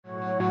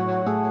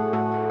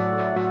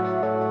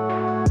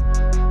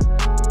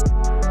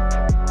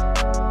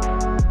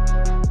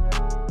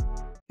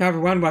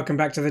everyone, welcome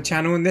back to the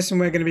channel. In this one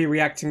we're going to be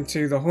reacting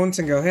to The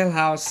Haunting of Hill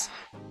House.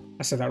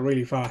 I said that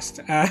really fast.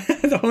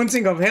 The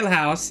Haunting of Hill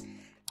House,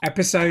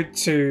 episode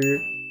 2,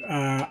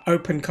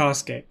 Open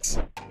Casket.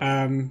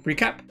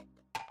 Recap?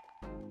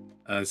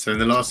 So in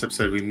the last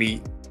episode we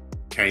meet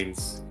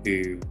Keynes,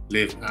 who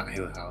live at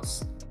Hill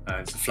House.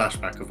 It's a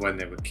flashback of when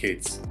they were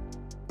kids.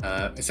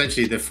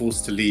 Essentially they're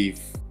forced to leave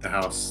the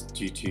house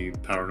due to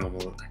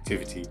paranormal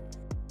activity.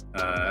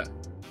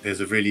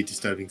 There's a really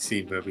disturbing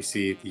scene where we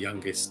see the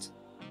youngest,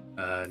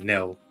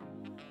 Nell.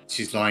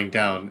 She's lying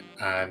down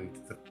and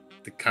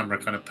the camera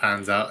kind of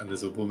pans out and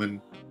there's a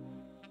woman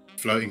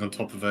floating on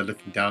top of her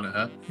looking down at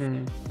her.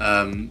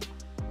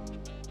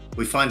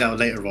 We find out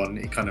later on,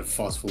 it kind of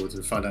fast forwards,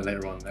 we find out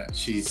later on that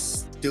she's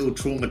still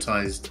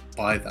traumatized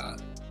by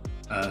that.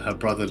 Her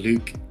brother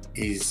Luke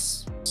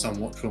is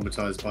somewhat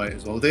traumatized by it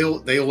as well. They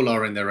all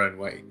are in their own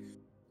way.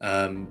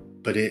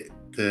 But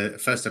the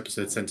first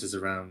episode centers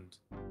around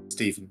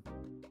Stephen,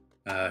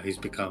 who's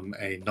become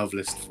a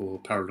novelist for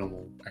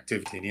paranormal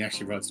activity, and he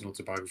actually writes an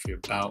autobiography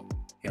about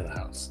Hill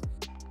House,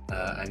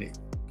 and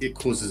it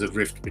causes a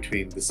rift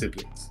between the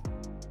siblings.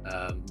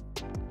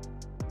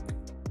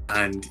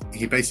 And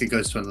he basically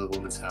goes to another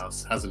woman's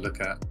house, has a look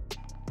at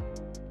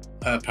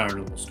her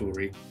paranormal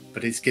story,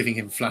 but it's giving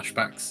him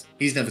flashbacks.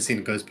 He's never seen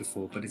a ghost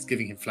before, but it's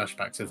giving him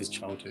flashbacks of his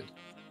childhood.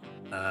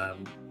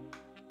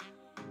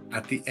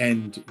 At the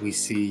end, we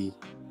see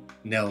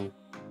Nell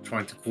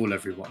trying to call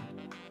everyone.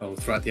 Well,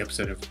 throughout the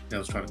episode,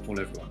 Nell's trying to call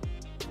everyone.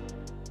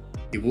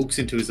 He walks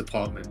into his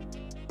apartment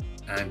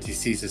and he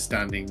sees her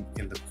standing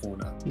in the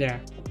corner. Yeah.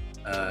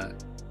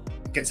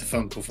 Gets a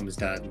phone call from his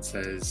dad and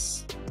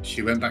says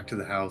she went back to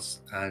the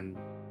house and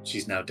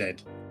she's now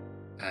dead.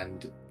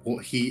 And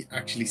what he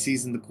actually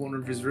sees in the corner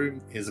of his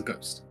room is a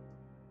ghost.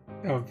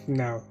 Oh,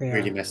 no. Yeah.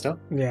 Really messed up.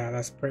 Yeah,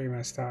 that's pretty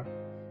messed up.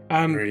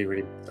 Really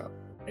messed up.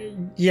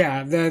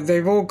 Yeah,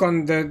 they've all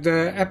gone.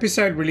 The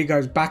episode really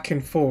goes back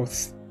and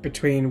forth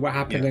between what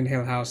happened in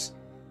Hill House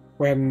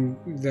when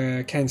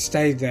the Keynes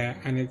stayed there,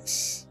 and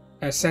it's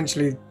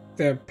essentially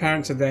the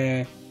parents are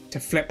there to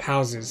flip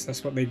houses.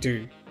 That's what they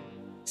do.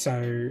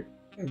 So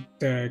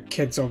the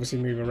kids obviously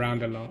move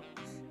around a lot,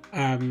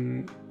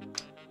 and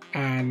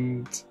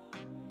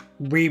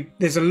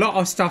there's a lot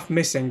of stuff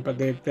missing. But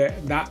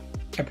that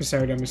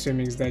episode, I'm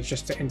assuming, is there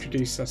just to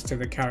introduce us to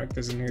the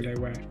characters and who they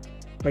were.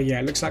 But yeah,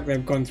 it looks like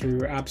they've gone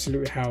through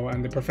absolute hell,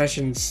 and the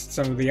professions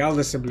some of the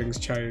elder siblings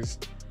chose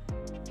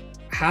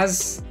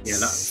has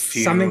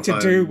something to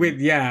do with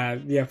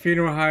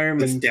funeral home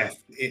and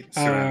death.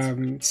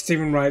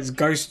 Stephen writes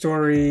ghost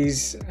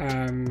stories.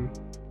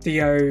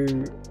 Theo,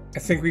 I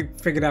think we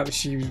figured out that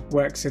she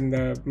works in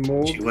the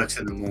morgue. She works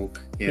in the morgue.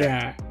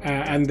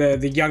 And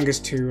the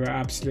youngest two are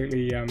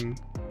absolutely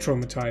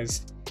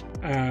traumatized.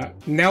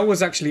 Nell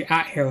was actually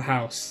at Hill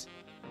House.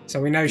 So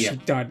we know she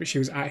died, but she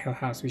was at Hill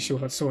House. We saw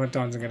her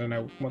dancing. I don't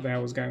know what the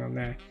hell was going on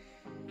there.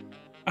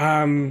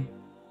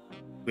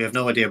 We have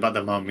no idea about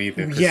the mum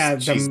either. Yeah,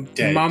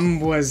 the mum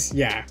was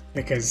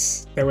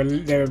because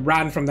they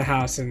ran from the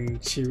house,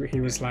 and he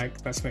was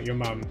like, "That's not your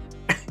mum."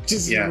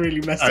 Just really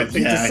messed up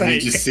thing to say. And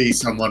you just see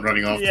someone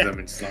running after them,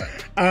 and it's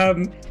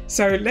like.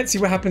 So let's see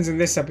what happens in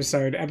this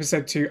episode.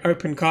 Episode 2,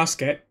 Open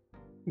Casket.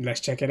 Let's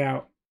check it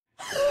out.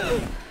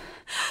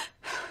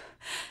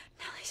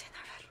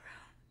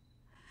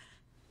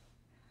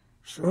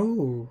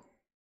 Oh,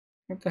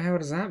 what the hell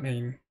does that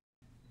mean?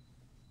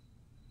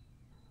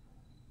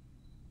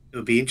 It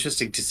would be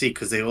interesting to see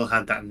because they all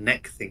had that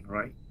neck thing,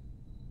 right?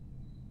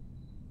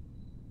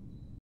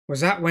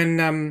 Was that when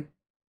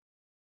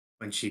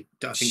she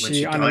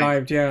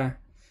unalived? Yeah.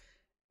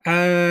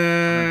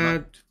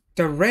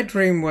 The red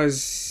room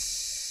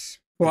was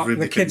what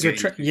the kids were.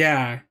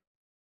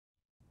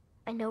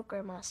 I know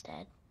Grandma's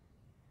dead,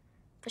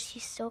 but she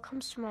still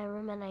comes to my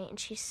room at night and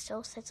she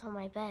still sits on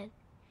my bed.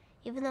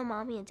 Even though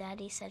Mommy and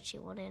Daddy said she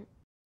wouldn't.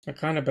 I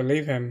kind of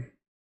believe him.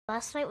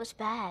 Last night was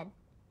bad.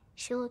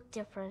 She looked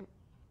different.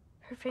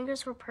 Her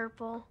fingers were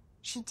purple,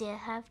 she didn't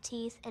have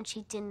teeth, and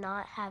she did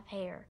not have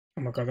hair.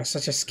 Oh my god, that's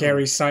such a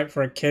scary sight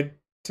for a kid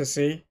to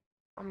see.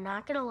 I'm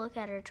not gonna look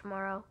at her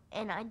tomorrow,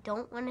 and I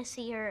don't want to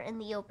see her in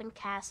the open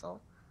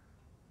castle.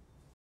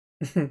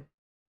 Oh,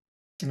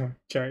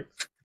 joke.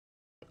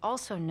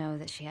 Also know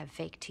that she had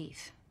fake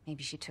teeth.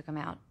 Maybe she took them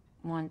out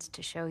once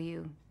to show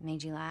you,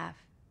 made you laugh.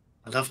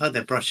 I love how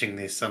they're brushing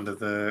this under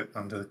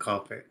the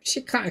carpet.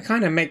 It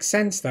kind of makes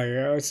sense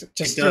though. It's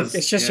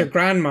just your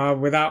grandma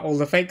without all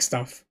the fake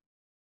stuff.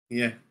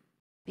 Yeah.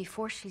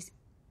 Before she's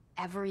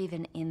ever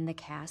even in the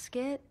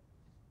casket,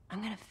 I'm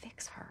gonna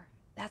fix her.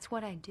 That's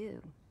what I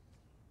do.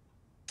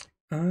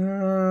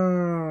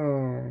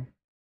 Oh.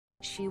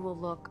 She will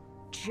look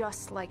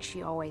just like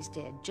she always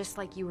did, just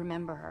like you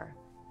remember her.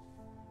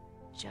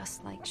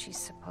 Just like she's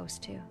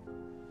supposed to.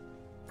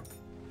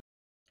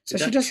 So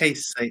she just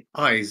say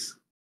eyes.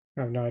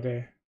 I have no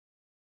idea.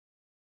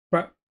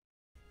 But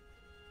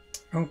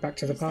back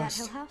to the past.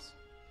 Is that Hill House?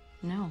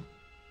 No.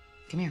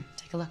 Come here,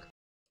 take a look.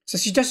 So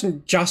she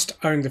doesn't just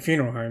own the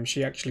funeral home,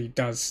 she actually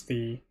does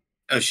the...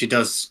 Oh, she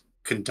does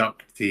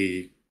conduct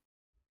the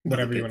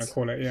whatever you want to bits.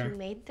 call it. Yeah. You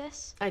made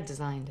this? I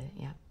designed it,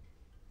 yeah.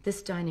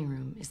 This dining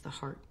room is the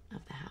heart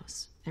of the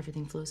house.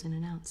 Everything flows in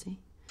and out, see?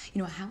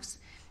 You know, a house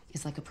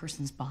is like a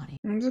person's body.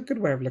 It's a good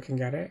way of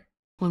looking at it.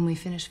 When we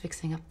finish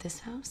fixing up this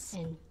house,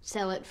 And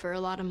sell it for a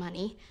lot of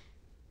money.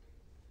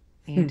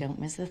 you don't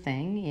miss a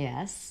thing,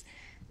 yes.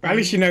 At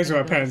least she Then knows we're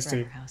what her gonna parents build a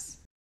do. forever house.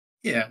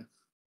 Yeah.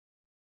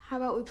 How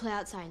about we play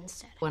outside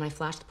instead? When I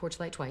flash the porch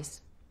light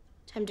twice,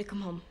 Time to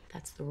come home.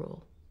 that's the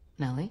rule.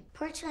 Nellie?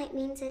 Porch light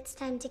means it's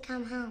time to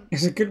come home.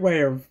 It's a good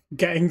way of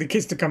getting the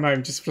kids to come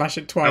home. Just flash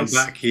it Come twice.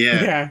 back,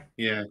 yeah. Yeah.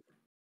 Yeah.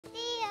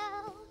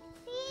 Theo!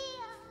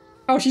 Theo!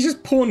 Oh, she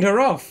just pawned her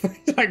off.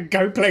 Like,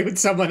 go play with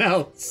someone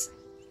else.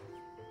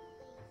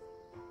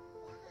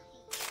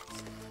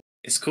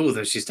 It's cool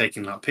that she's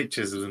taking like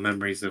pictures of the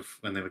memories of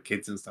when they were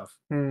kids and stuff.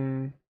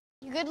 Hmm.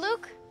 You good,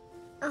 Luke?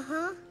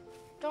 Uh-huh.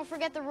 Don't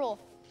forget the rule.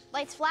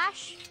 Lights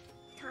flash.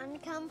 Time to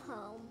come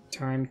home.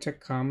 Time to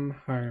come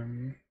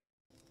home.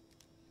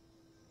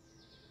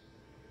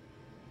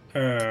 Who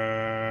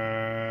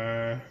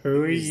are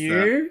Who's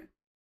you?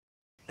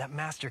 That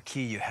master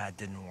key you had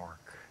didn't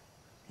work.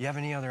 You have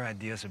any other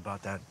ideas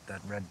about that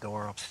red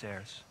door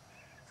upstairs?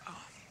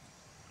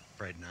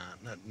 Afraid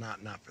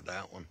not for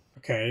that one.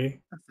 Okay.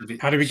 That's a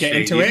bit How do we get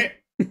into shady.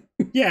 it?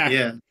 Yeah.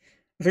 Yeah.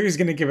 I think he was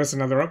going to give us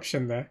another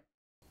option there.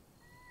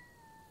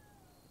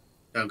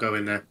 Don't go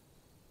in there.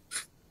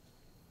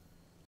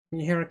 Can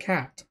you hear a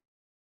cat?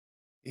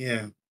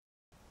 Yeah.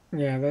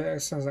 Yeah,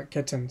 that sounds like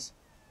kittens.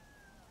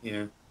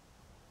 Yeah.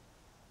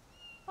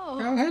 Oh,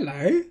 Oh,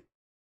 hello.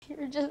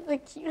 you're just the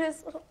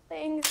cutest little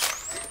things.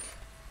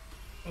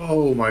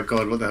 Oh my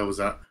god, what the hell was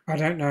that? I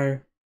don't know.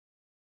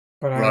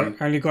 But Run.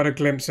 I only got a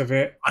glimpse of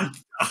it. I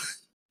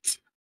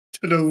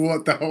don't know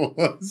what that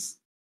was.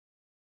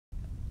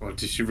 Well,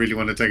 did she really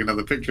want to take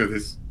another picture of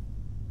this?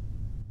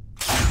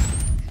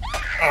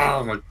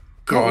 Oh my What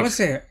god. was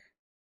it?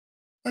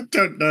 I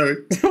don't know.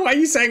 Why are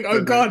you saying,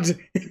 oh god?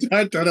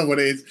 I don't know what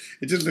it is.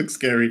 It just looks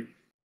scary.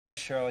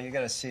 Cheryl, you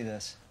gotta see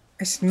this.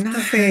 It's What the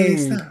hell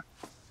is nothing. that?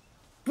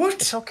 What?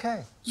 It's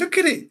okay. Look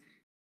at it.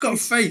 Got a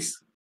face.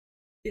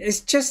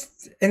 It's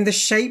just in the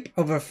shape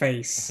of a It's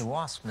face. a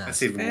wasp nest.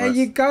 That's even There worse.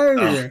 you go.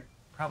 Oh.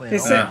 Probably an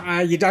It's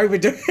old you'd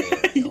overdo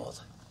it.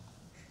 old.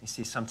 You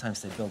see,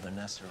 sometimes they build their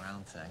nests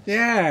around things.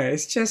 Yeah,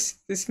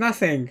 it's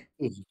nothing.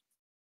 Ooh.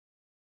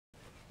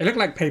 It looked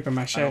like paper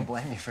mache. I don't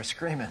blame you for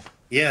screaming.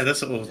 Yeah,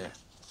 that's all.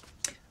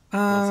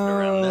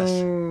 around this.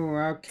 Oh,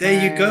 okay.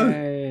 There you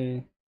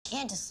go.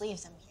 Can't just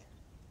leave them here.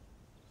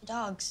 The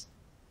dogs.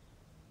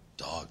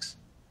 Dogs.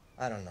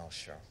 I don't know,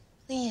 Cheryl.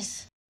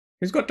 Please.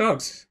 Who's got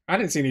dogs? I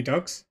didn't see any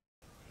dogs.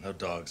 No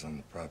dogs on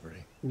the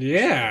property.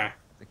 Yeah.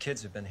 The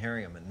kids have been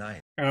hearing them at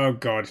night. Oh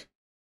god.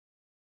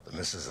 The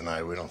missus and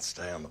I, we don't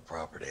stay on the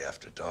property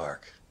after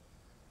dark.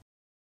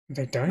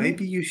 They don't?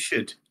 Maybe you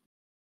should.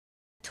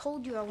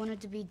 Told you I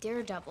wanted to be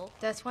Daredevil.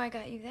 That's why I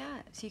got you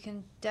that, so you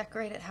can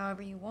decorate it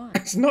however you want.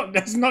 That's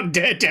not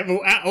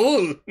Daredevil at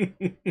all.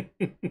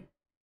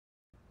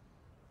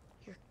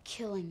 You're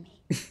killing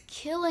me.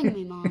 Killing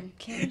me, Mom.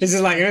 Can't you This is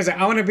just like, it was like,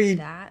 I want to be.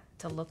 that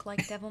to look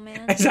like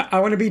Devilman? It's like, I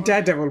want to be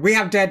Daredevil. We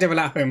have Daredevil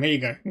at home. Here you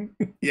go.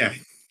 Yeah.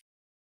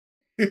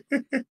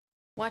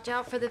 Watch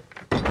out for the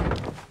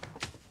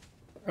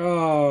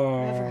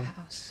Oh. forever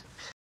house.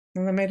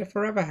 And they made a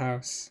forever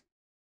house.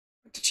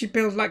 Did she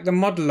build like the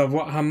model of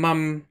what her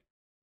mum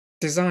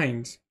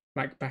designed,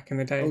 like back in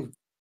the day? Oh.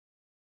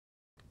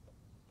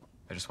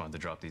 I just wanted to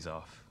drop these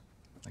off,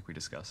 like we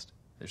discussed.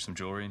 There's some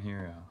jewelry in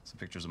here, some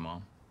pictures of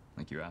Mom,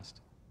 like you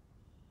asked.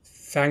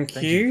 Thank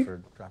Thank you.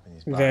 for dropping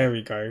these by. There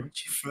we go.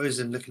 She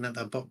frozen looking at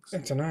that box. I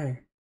don't know.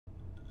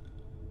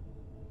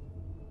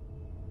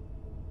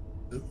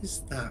 Who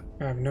is that?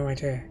 I have no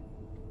idea.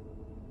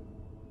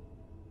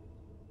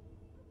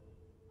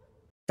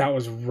 That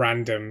was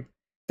random.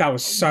 That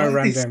was so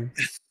Why is- random.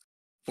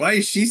 Why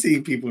is she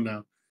seeing people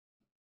now?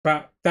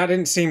 But that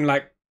didn't seem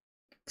like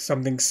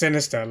something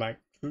sinister. Like,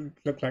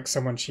 looked like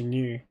someone she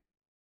knew.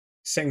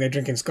 Sitting there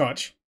drinking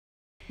scotch.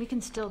 We can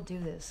still do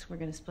this. We're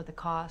gonna split the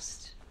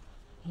cost.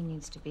 He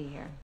needs to be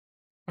here.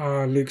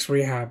 Oh, Luke's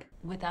rehab.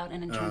 Without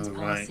an insurance right.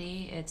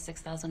 policy, it's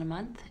 $6,000 a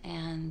month,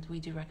 and we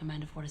do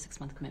recommend a 4 to 6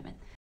 month commitment.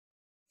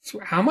 So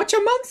how much a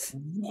month?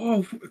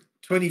 Whoa,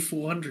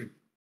 2,400.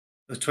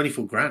 That's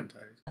 24 grand.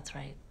 That's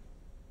right.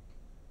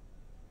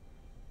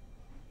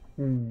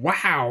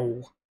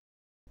 Wow.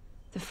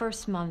 The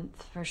first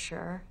month for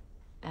sure,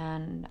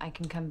 and I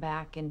can come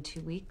back in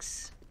 2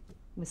 weeks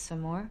with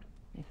some more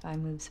if I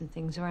move some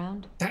things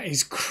around. That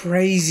is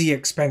crazy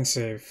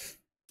expensive.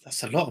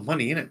 That's a lot of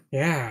money, isn't it?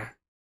 Yeah.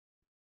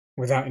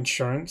 Without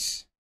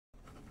insurance.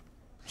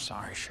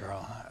 Sorry,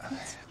 Cheryl.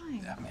 It's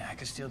fine. I mean, I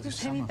could still do Just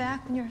pay some me of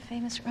back when you're a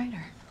famous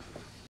writer.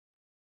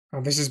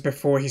 Oh, this is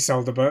before he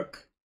sold the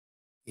book.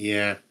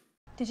 Yeah.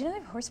 Did you know they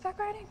have horseback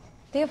riding?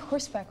 They have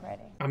horseback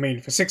riding. I mean,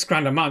 for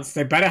 $6 a month,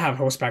 they better have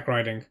horseback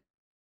riding.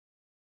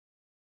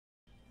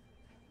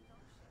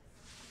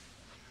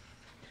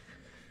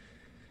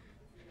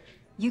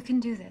 You can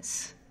do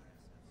this.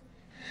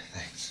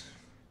 Thanks.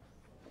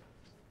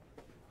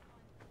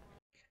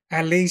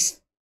 At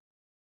least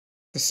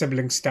the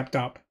siblings stepped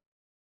up.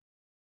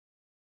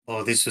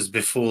 Oh, this was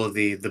before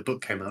the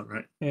book came out,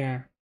 right?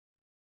 Yeah.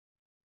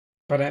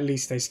 But at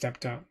least they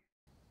stepped up.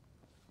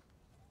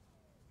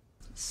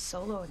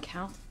 Solo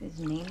account. His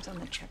name's on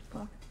the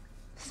checkbook.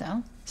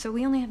 So? So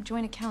we only have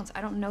joint accounts.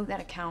 I don't know that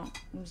account.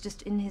 It was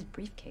just in his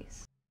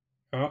briefcase.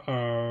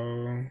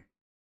 Uh-oh.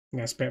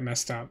 That's a bit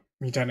messed up.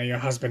 You don't know your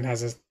husband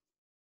has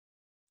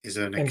His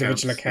own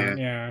individual accounts, account,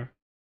 yeah.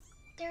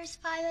 There's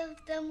 5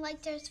 of them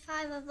like there's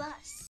 5 of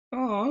us.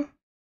 Oh.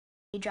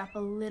 They drop a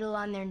little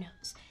on their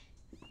nose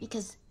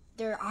because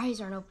their eyes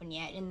aren't open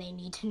yet and they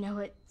need to know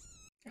it.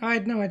 I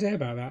had no idea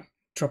about that.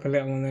 Drop a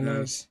little on their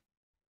nose.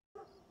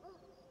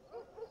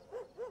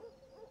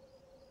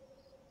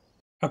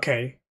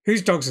 Okay,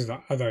 whose dogs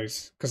are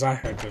those? Because I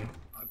heard them.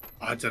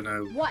 I don't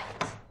know. What?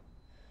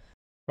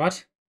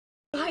 What?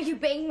 Why are you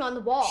banging on the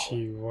wall?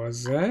 She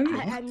wasn't.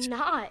 I'm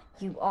not.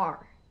 You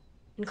are.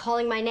 And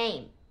calling my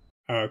name.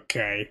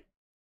 Okay,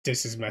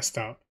 this is messed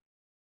up.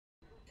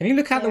 Can you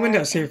look out the window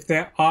and see if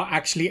there are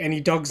actually any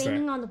dogs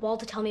Banging there? on the wall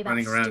to tell me about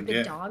Running around, stupid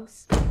yeah.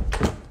 dogs.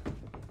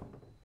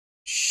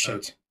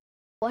 Shit.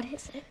 What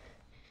is it?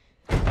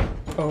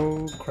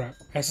 Oh crap.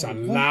 That's a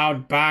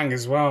loud bang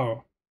as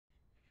well.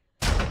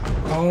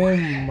 Oh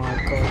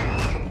my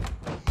god.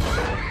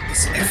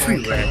 It's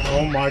everywhere. Okay.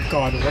 Oh my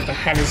god, what the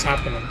hell is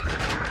happening?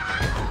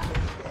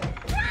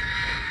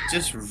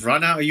 Just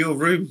run out of your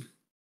room.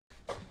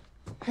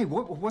 Hey,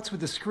 what's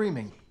with the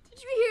screaming?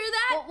 Did you hear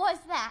that? What was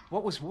that?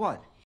 What was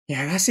what?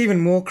 Yeah, that's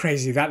even more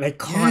crazy that they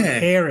can't Yeah.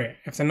 hear it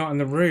if they're not in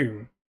the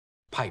room.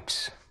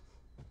 Pipes.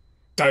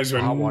 Those were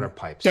Hot water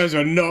pipes. Those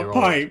were not They're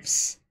all-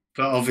 pipes.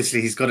 But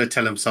obviously he's got to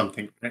tell him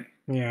something, right?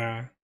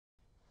 Yeah.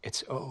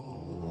 It's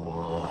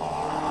Oh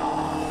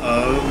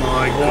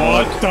my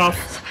god. What the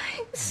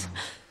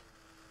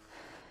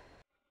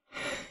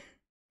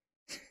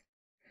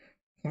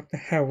What the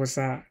hell was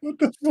that? What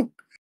the fuck?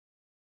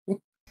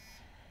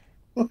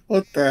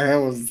 What the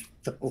hell was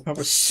that? That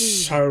was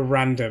so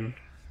random.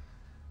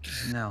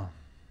 No.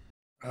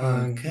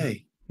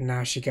 Okay.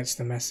 Now she gets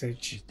the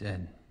message. She's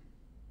dead.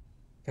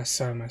 That's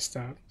so messed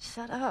up.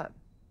 Shut up.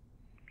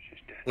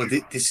 Well,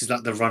 this is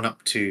like the run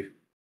up to.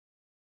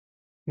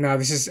 No,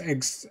 this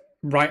is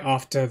right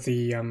after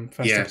the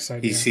first Yeah,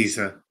 episode. he sees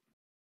her.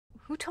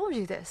 Who told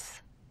you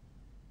this?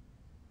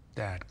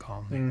 Dad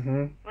called me.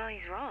 Mm-hmm. Well,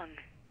 he's wrong.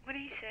 What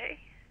did he say?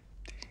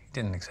 He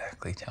didn't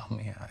exactly tell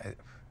me.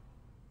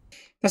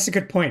 That's a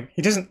good point.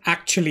 He doesn't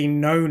actually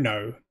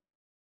know.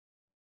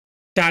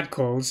 Dad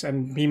calls,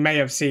 and he may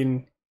have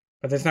seen,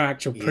 but there's no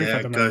actual proof Yeah,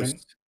 at the moment.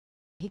 ghost.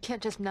 He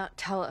can't just not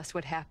tell us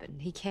what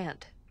happened. He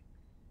can't.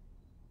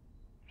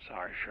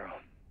 Sorry, Cheryl.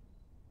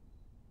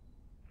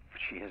 But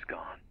she is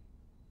gone.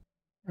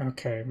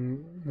 Okay,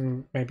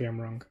 maybe I'm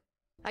wrong.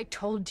 I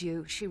told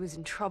you she was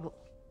in trouble.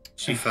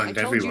 She I phoned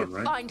told everyone, you,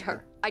 right? find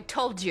her. I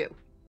told you.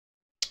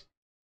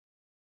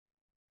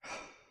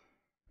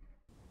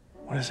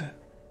 What is it?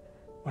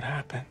 What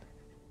happened?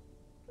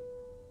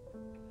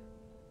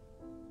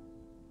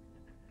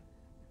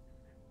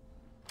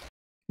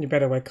 You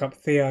better wake up,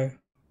 Theo.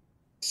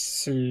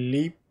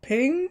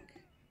 Sleeping?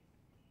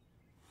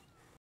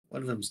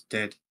 One of them's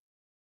dead.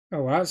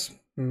 Oh, that's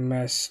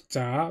messed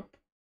up.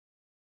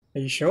 Are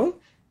you sure?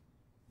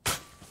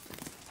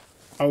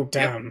 Oh,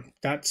 damn.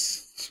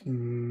 That's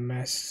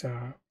messed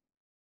up.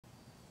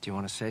 Do you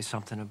want to say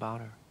something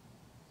about her?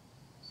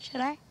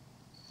 Should I?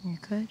 You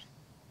could.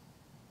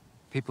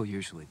 People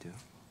usually do.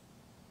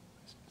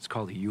 It's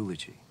called a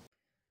eulogy.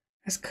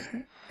 That's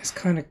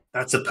kind of...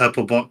 That's a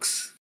purple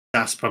box.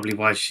 That's probably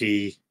why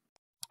she.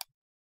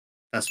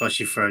 That's why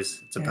she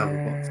froze. It's a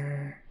purple box.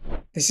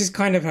 This is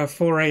kind of her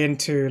foray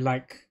into,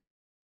 like,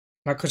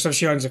 because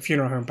she owns a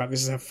funeral home, but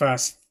this is her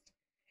first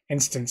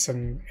instance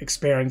in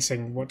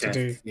experiencing what to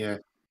do. Yeah.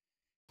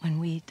 When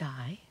we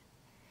die,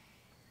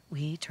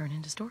 we turn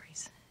into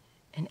stories.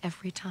 And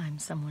every time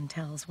someone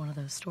tells one of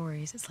those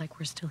stories, it's like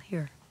we're still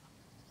here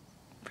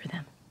for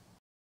them.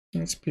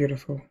 That's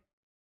beautiful.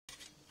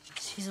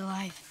 She's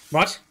alive.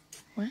 What?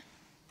 What?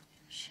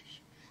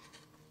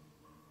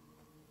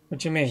 What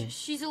do you mean?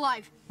 She's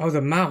alive. Oh,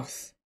 the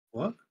mouth.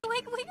 What?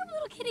 Wake up,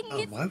 little kitty.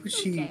 Oh, why would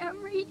she? Okay,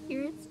 I'm right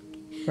here. It's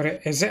okay.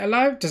 But is it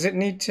alive? Does it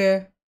need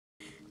to...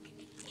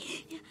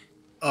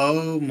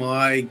 Oh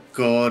my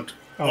god.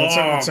 Oh,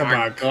 it's a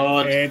my bug.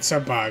 God. It's a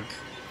bug.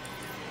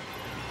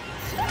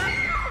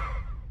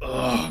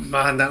 Oh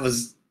man, that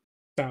was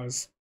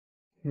messed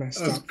That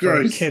was up for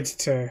gross. kids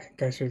to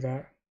go through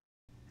that.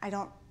 I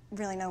don't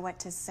really know what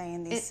to say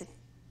in these...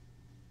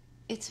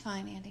 It's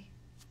fine, Andy.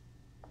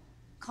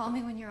 Call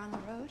me when you're on the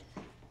road.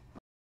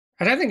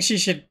 I don't think she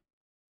should...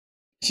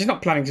 She's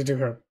not planning to do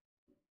her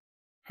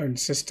own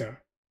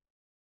sister.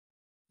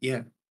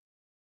 Yeah.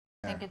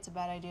 I think it's a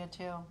bad idea,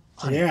 too.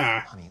 Honey,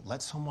 Yeah. Honey,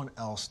 let someone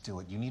else do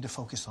it. You need to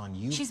focus on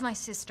you. She's my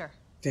sister.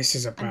 This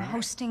is a I'm bad...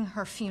 hosting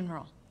her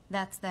funeral.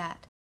 That's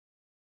that.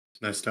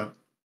 No stop.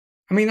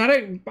 I mean, I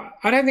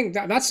don't think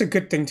that's a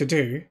good thing to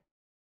do,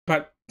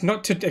 but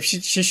not to... If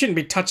she shouldn't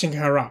be touching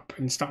her up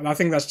and stuff. I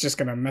think that's just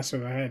going to mess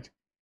with her head.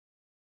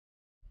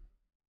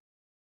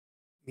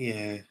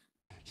 Yeah.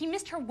 He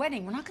missed her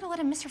wedding. We're not gonna let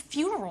him miss her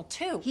funeral,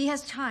 too. He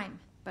has time,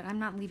 but I'm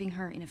not leaving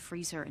her in a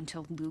freezer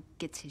until Luke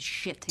gets his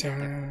shit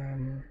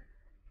together.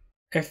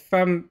 If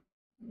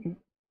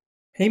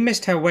he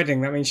missed her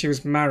wedding, that means she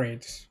was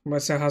married.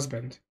 What's her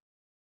husband?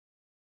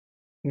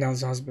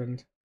 Nell's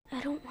husband. I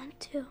don't want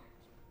to.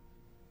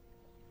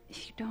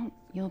 If you don't,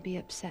 you'll be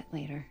upset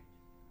later.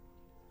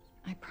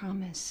 I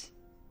promise.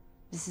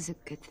 This is a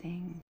good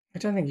thing. I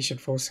don't think you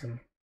should force him.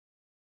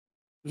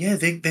 Yeah,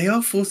 they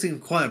are forcing him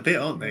quite a bit,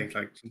 aren't they?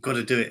 Like, you've got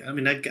to do it. I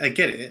mean, I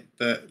get it,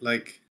 but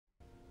like...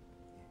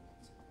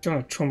 You don't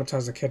want to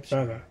traumatize the kid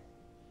further.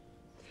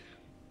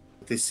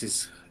 This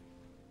is...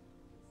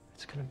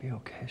 It's gonna be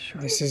okay,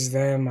 sure. This is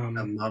their mum.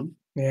 Her mum?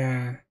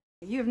 Yeah.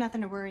 You have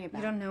nothing to worry about.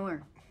 You don't know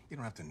her. You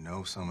don't have to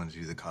know someone to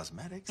do the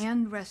cosmetics.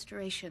 And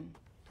restoration.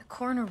 The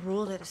coroner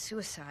ruled it a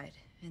suicide,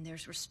 and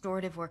there's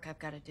restorative work I've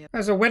got to do.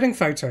 Those are wedding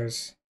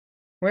photos.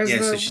 Where's yeah,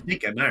 the... so she did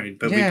get married,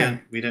 but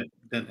we don't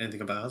know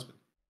anything about her husband.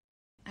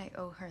 I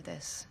owe her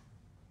this.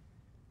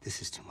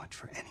 This is too much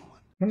for anyone.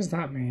 What does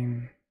that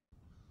mean?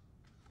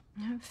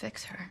 I'll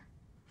fix her.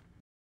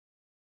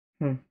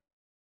 Hmm.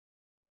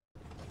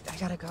 I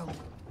gotta go.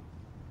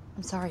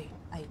 I'm sorry.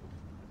 I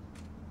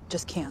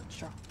just can't,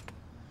 Cheryl.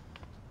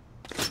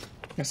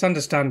 It's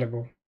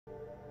understandable.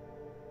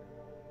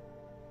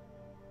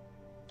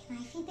 Can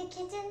I feed the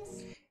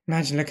kittens?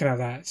 Imagine looking at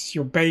that. It's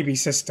your baby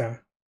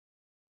sister.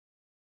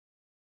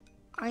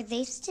 Are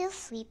they still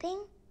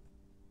sleeping?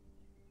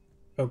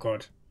 Oh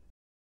god.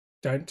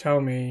 Don't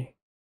tell me.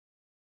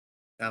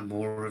 That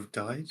more have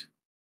died?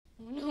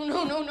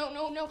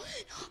 No.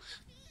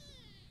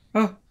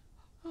 Oh.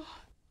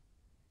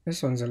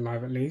 This one's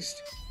alive at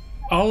least.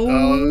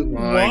 Oh,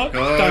 my what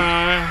God.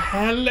 the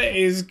hell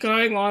is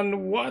going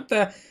on? What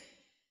the...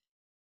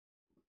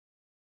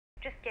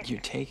 You're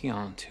taking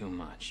on too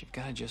much. You've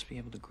got to just be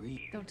able to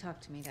grieve. Don't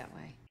talk to me that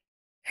way.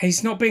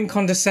 He's not being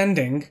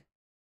condescending.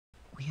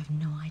 We have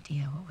no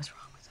idea what was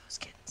wrong with those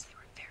kittens. They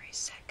were very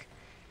sick.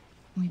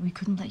 We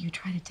couldn't let you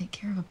try to take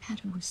care of a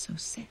pet who was so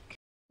sick.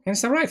 And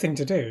it's the right thing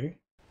to do.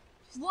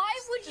 Why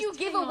would you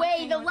give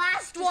away the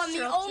last one,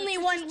 the only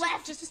one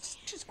left?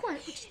 Just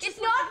quiet. It's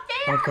not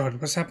fair! Oh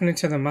god, what's happening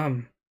to the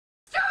mum?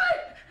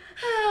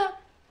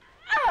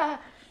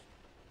 What's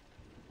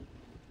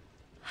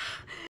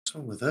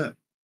wrong with her?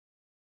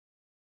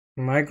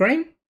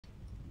 Migraine?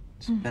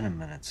 It's been a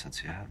minute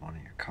since you had one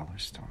of your color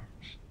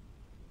storms.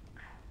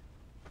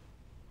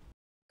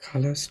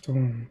 Color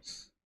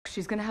storms.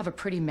 She's gonna have a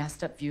pretty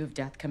messed up view of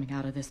death coming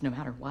out of this no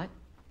matter what.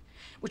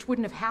 Which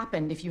wouldn't have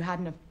happened if you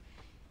hadn't have...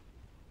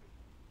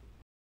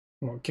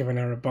 What, giving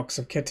her a box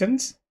of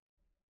kittens?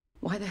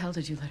 Why the hell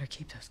did you let her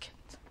keep those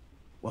kittens?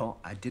 Well,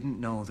 I didn't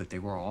know that they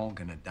were all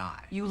gonna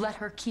die. You let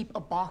her keep a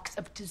box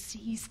of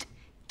diseased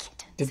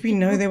kittens. Did we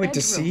know they were bedroom.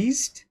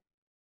 deceased?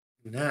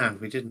 Nah,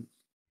 we didn't.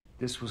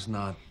 This was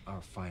not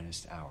our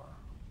finest hour,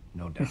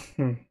 no doubt.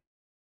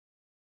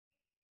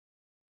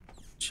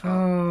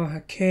 Oh,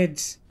 her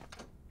kids.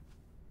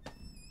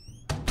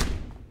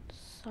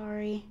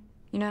 Sorry.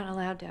 You're not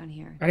allowed down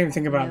here. I didn't even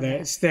think about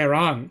that. It's their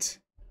aunt.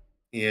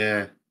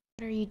 Yeah.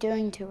 What are you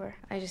doing to her?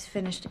 I just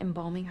finished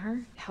embalming her.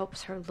 It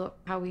helps her look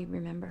how we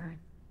remember her.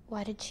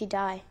 Why did she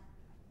die?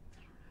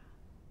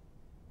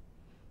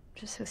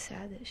 Just so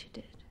sad that she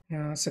did.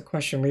 Yeah, that's a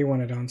question we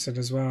wanted answered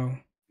as well.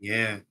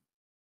 Yeah.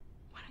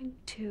 Why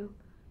don't you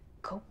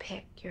go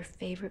pick your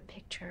favorite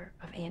picture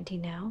of Auntie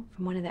Nell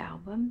from one of the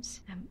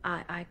albums? And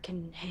I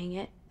can hang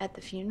it at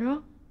the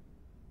funeral.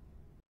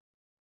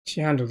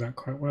 She handled that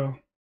quite well.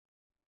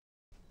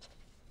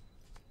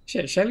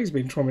 Shit, Shelley's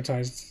been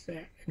traumatized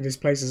in this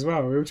place as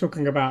well. We were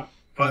talking about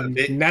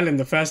Nell in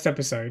the first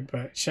episode,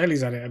 but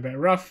Shelley's had it a bit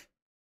rough.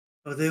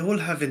 Well, they all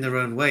have in their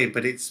own way,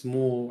 but it's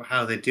more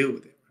how they deal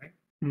with it, right?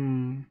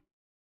 Hmm.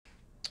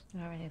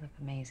 You already look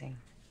amazing.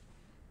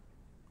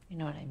 You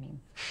know what I mean.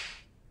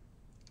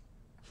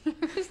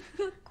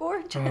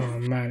 Gorgeous. Oh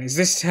man, is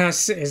this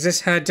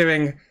her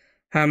doing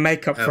her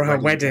makeup for her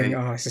wedding?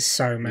 Oh, this is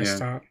so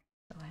messed up.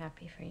 So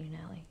happy for you,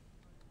 Nellie.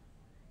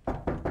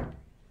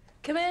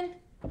 Come in.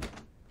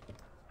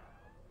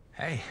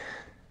 Hey.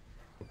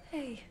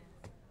 Hey.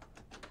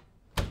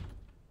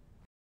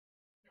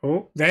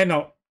 Oh, they're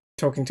not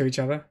talking to each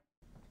other.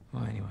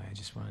 Well, anyway, I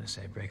just wanted to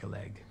say break a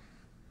leg.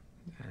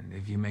 And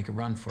if you make a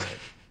run for it,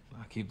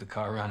 I'll keep the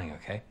car running,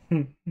 okay?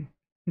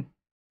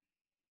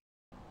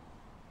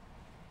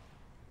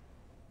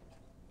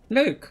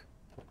 Luke.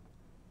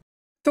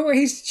 Thought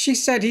she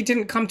said he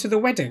didn't come to the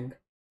wedding.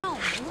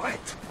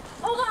 What?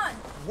 Hold on.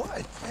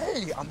 What?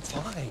 Hey, I'm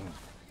fine.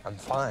 I'm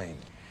fine.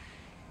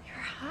 You're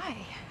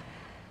high.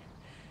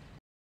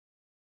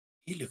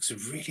 He looks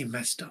really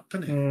messed up,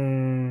 doesn't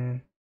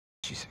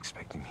he? She's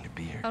expecting me to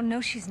be here. Oh,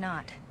 no, she's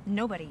not.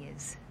 Nobody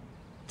is.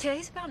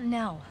 Today's about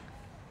Nell.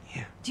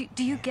 Yeah.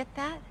 Do you get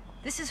that?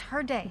 This is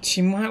her day.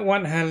 She might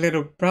want her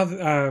little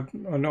brother,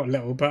 or not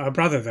little, but her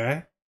brother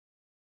there.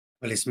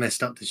 Well, it's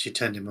messed up that she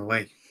turned him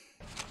away.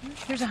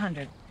 Here's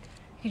 100.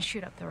 You can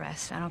shoot up the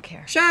rest. I don't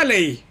care.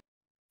 Shirley!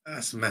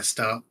 That's messed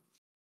up.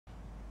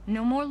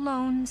 No more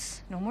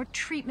loans. No more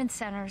treatment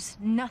centers.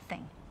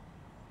 Nothing.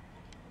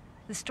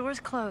 The store's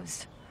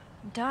closed.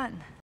 I'm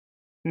done.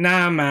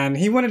 Nah, man.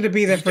 He wanted to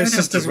be there for his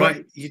sister's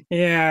right.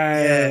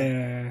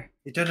 Yeah.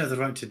 You don't have the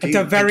right to do. At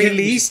the very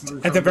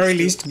Again,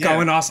 least,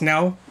 go and ask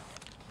Nell.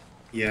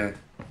 Yeah.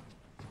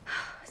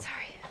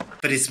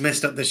 But it's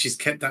messed up that she's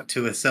kept that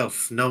to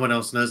herself. No one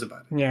else knows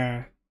about it.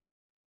 Yeah.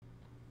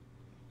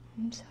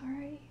 I'm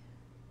sorry.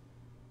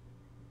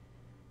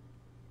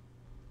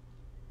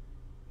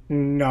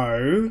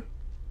 No.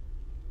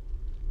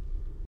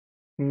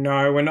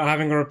 No, we're not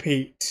having a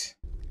repeat.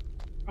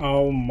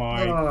 Oh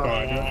my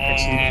god.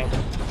 Actually,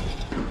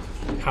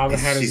 how the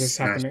hell is this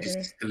happening?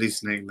 She's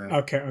hallucinating there.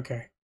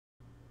 Okay.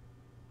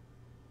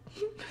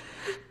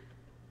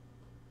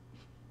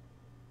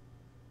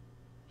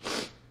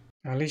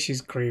 At least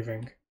she's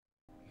grieving.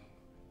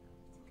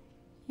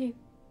 You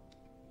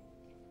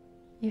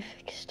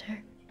fixed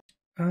her.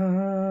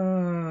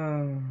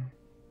 Oh.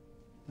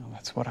 No,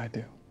 that's what I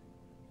do.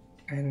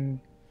 And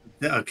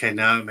okay,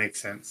 now it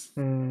makes sense.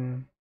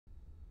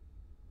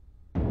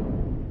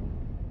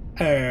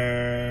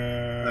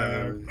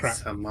 Crap. It's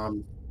her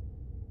mum.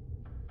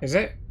 Is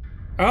it?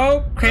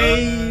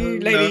 Okay,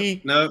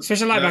 lady. No,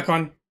 switch the light back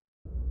on.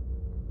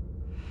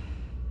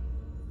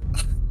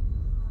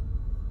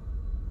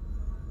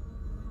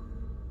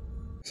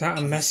 Is that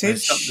a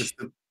message? Is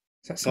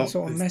that some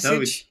sort of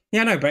message?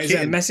 Yeah, no, but is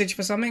it a message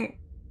for something?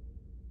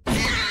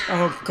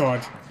 Oh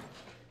god.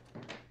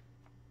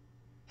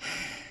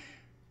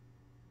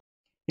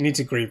 You need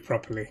to grieve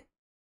properly.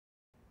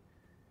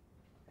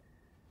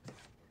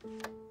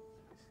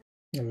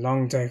 A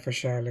long day for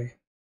Shirley.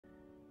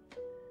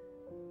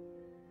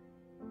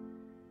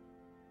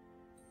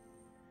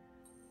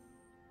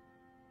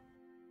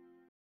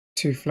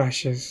 Two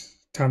flashes.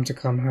 Time to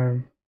come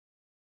home.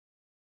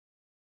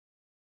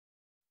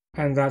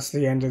 And that's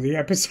the end of the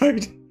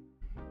episode.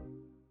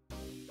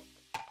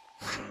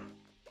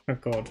 Oh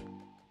god.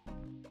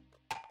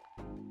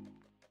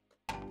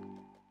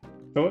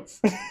 Thoughts?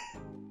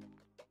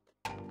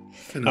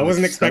 I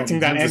wasn't expecting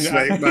that end.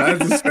 I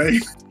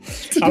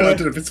don't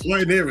know if it's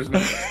quite near as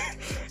well.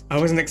 I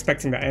wasn't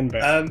expecting that end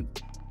bit.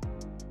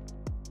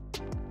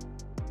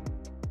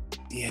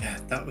 Yeah,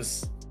 that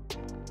was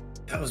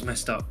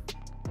messed up.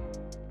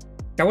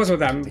 That was what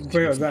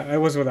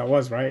that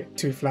was, right?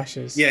 Two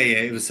flashes. Yeah,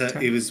 it was.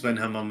 It was when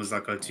her mum was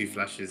like, "Oh, two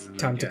flashes." And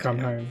time to come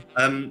home.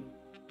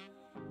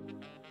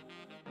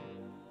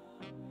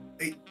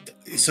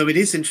 So it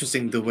is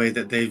interesting the way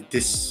that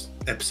this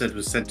episode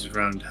was centered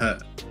around her.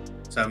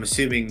 So I'm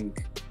assuming,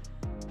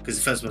 because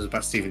the first one was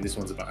about Stephen, this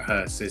one's about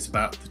her. So it's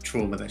about the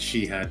trauma that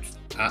she had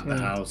at the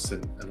house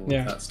and all of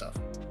that stuff.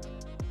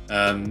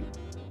 But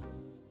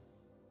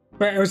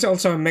it was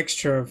also a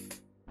mixture of,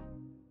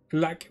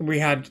 like, we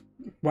had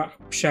what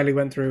Shirley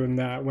went through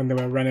when they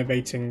were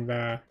renovating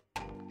the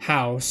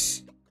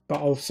house, but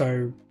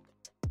also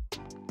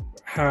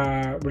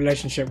her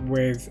relationship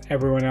with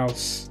everyone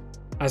else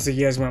as the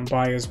years went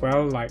by as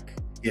well. Like,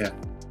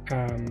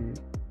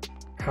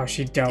 how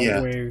she dealt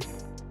with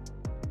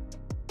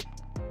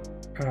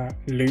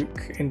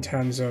Luke in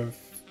terms of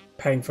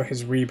paying for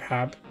his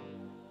rehab,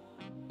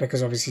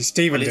 because obviously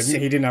Stephen he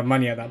didn't have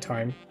money at that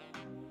time.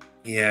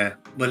 Yeah,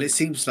 well, it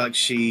seems like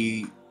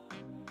she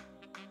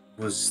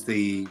was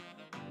the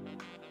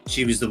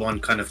one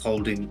kind of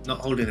not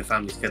holding the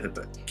family together,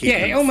 but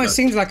it almost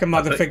seems like a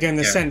mother figure in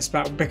the sense,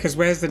 but because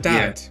where's the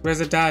dad? Where's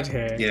the dad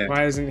here?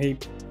 Why isn't he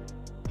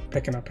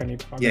picking up any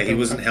part? He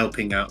wasn't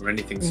helping out or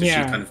anything, so she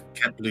kind of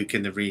kept Luke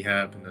in the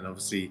rehab, and then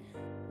obviously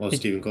while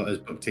Stephen got his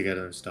book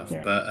together and stuff.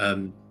 But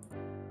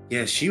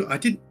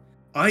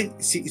I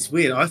see, it's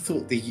weird. I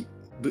thought in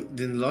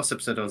the last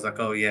episode I was like,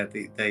 oh yeah,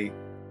 they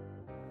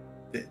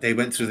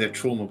went through their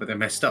trauma, but they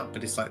messed up.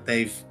 But it's like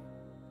they've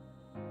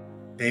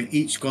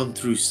each gone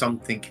through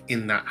something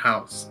in that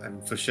house,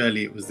 and for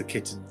Shirley it was the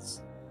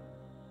kittens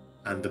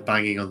and the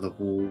banging on the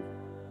wall.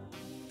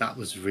 That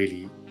was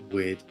really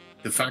weird.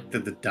 The fact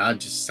that the dad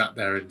just sat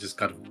there and just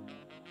kind of,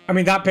 I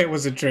mean, that bit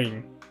was a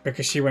dream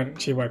because she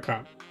woke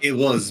up. It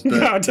was,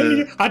 but I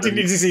didn't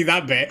need to see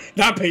that bit.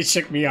 That bit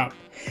shook me up.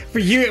 For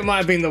you, it might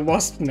have been the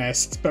wasp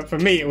nest, but for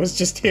me, it was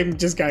just him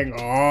just going,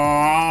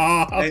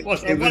 "Oh!" That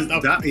was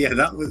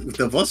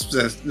the wasp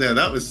nest. No,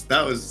 that was.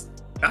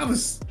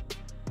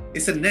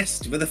 It's a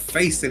nest with a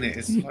face in it.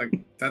 It's like,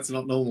 that's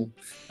not normal.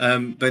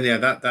 But yeah,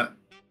 that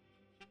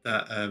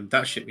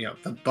shit me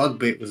up. The bug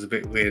bit was a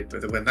bit weird,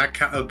 but when that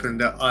cat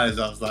opened her eyes,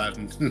 I was like,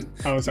 not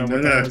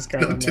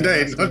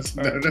today, no.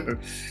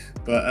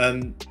 But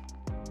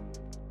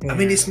I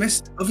mean, it's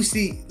messed.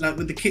 Obviously, like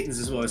with the kittens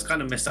as well, it's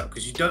kind of messed up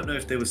because you don't know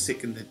if they were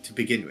sick to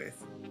begin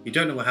with. You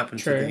don't know what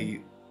happened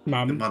to the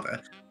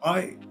mother.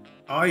 I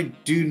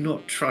do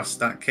not trust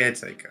that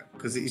caretaker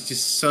because it's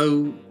just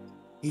so.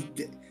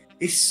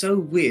 It's so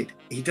weird.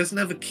 He doesn't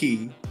have a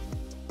key.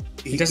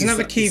 He doesn't have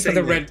a key for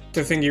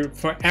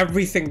for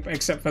everything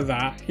except for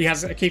that. He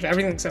has a key for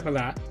everything except for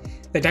that.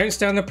 They don't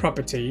stay on the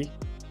property.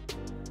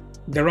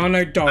 There are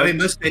no dogs. I mean,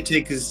 most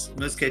caretakers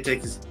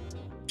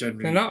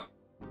generally. They're not.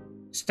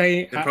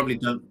 They probably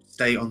don't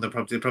stay on the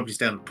property. They probably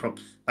stay on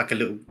like a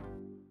little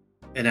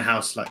in a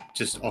house like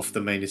just off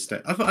the main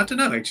estate. I don't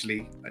know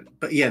actually,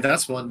 but yeah,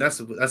 that's one. That's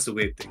a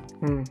weird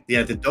thing.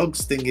 Yeah, the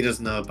dogs thing he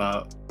doesn't know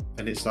about,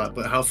 and it's like,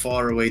 but how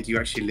far away do you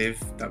actually live?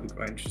 That would be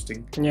quite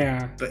interesting.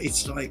 Yeah, but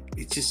it's like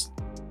it's just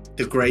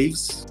the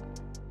graves.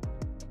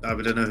 I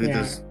don't know who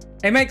does.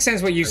 It makes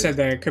sense what you said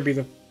there. It could be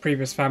the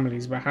previous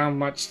families, but how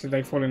much did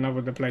they fall in love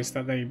with the place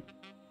that they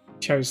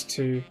chose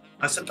to?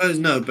 I suppose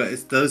no, but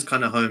it's those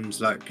kind of homes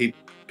like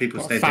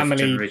people stay there for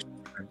generations.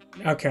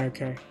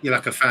 Okay. Yeah,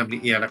 like a family.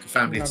 Yeah, like a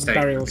family Like estate.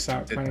 burial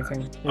site kind of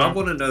thing. Yeah. I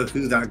want to know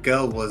who that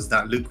girl was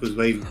that Luke was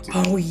waving to.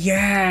 Oh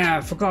yeah,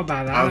 I forgot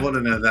about that. I want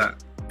to know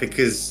that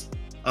because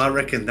I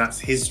reckon that's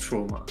his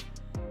trauma,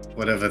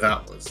 whatever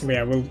that was.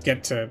 Yeah, we'll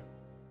get to.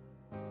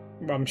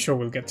 I'm sure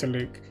we'll get to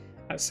Luke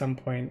at some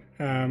point.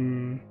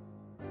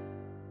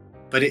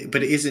 But it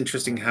is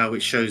interesting how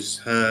it shows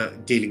her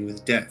dealing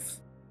with death,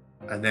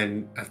 and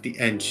then at the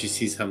end she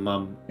sees her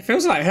mum. It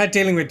feels like her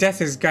dealing with death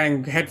is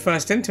going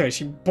headfirst into it.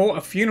 She bought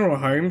a funeral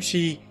home.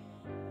 She's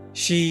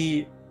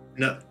grown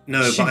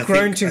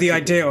to the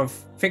idea of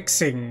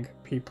fixing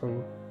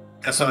people.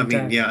 That's what I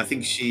mean. Yeah, I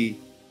think she,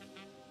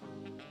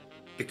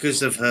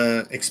 because of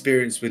her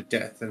experience with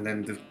death, and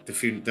then the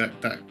funeral,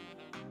 that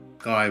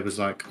guy was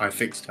like, I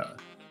fixed her.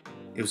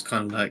 It was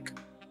kind of like,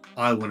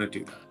 I want to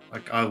do that.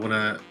 Like I want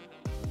to.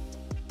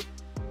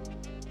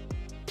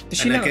 Does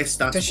she know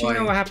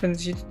what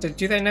happens?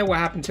 Do they know what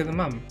happened to the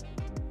mum?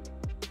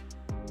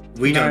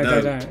 We don't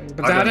know. They don't.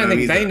 But I don't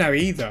think they know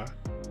either.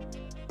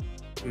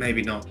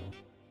 Maybe not.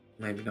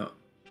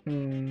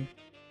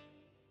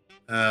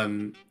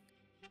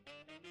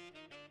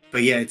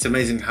 But yeah, it's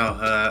amazing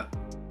how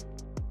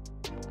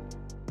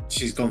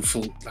she's gone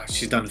full. Like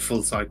she's done a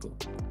full cycle.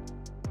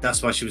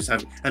 That's why she was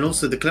having. And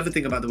also the clever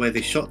thing about the way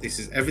they shot this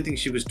is everything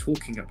she was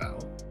talking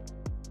about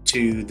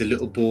to the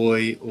little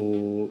boy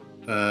or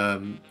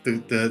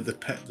the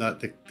pet, like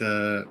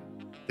the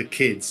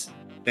kids,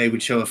 they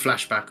would show a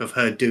flashback of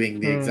her doing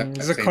the exact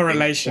there's a same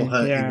correlation thing, or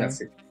her yeah thing,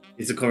 that's it.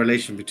 It's a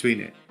correlation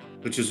between it,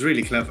 which was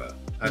really clever.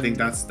 I think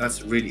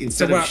that's really,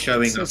 instead of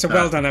showing it's a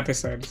well done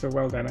episode.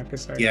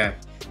 Yeah.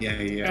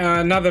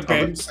 Another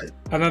bit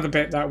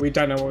that we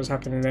don't know what was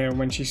happening there,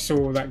 when she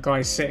saw that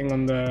guy sitting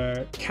on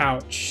the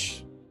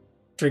couch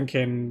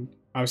drinking,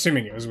 I'm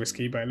assuming it was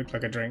whiskey, but it looked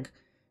like a drink,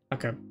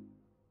 like a,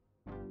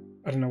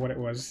 I don't know what it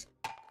was.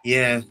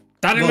 Yeah.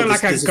 That didn't look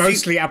like a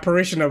ghostly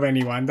apparition of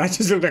anyone. That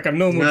just looked like a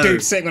normal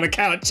dude sitting on a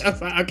couch. I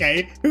was like,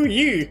 okay, who are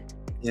you?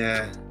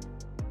 Yeah.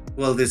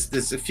 Well,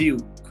 there's a few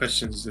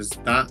questions. There's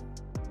that.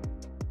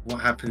 What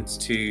happens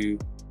to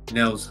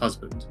Nell's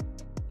husband?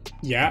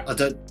 Yeah. I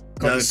don't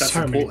know if that's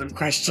important.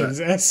 Questions.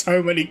 There's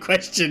so many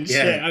questions.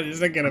 Yeah. Shit, I was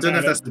thinking about it. I don't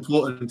know if that's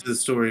important to the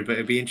story, but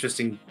it'd be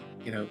interesting,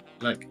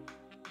 like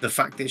the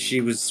fact that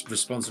she was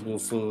responsible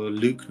for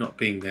Luke not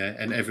being there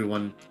and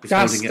everyone is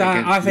holding it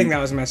against I think Luke.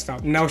 that was messed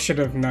up. Nell should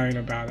have known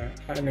about it.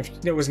 And if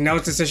it was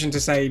Nell's decision to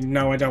say,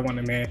 no, I don't want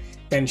him here,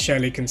 then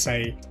Shirley can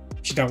say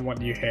she don't want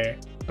you here.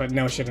 But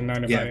Nell should have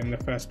known about it in the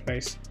first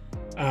place.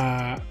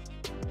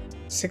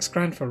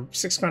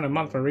 $6,000 a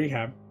month for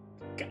rehab.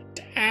 God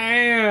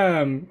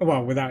damn.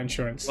 Well, without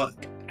insurance. Well,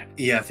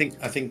 yeah, I think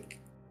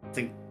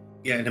in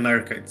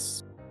America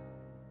it's.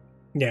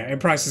 Yeah,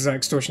 prices are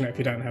extortionate if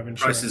you don't have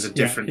insurance. Prices are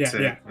different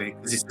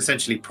because it's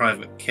essentially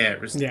private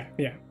care, isn't it?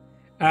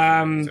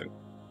 Yeah.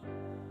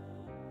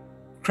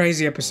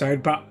 Crazy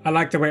episode, but I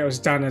like the way it was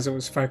done as it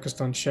was focused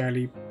on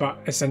Shirley, but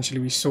essentially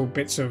we saw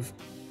bits of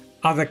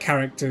other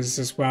characters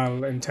as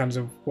well in terms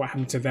of what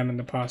happened to them in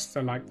the past.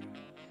 I like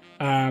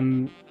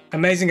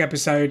amazing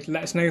episode.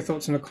 Let us know your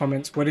thoughts in the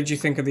comments. What did you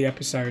think of the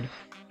episode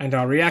and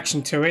our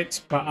reaction to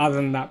it? But other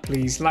than that,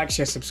 please like,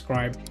 share,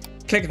 subscribe,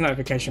 click the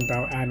notification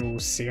bell, and we'll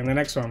see you on the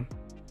next one.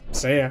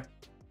 See ya.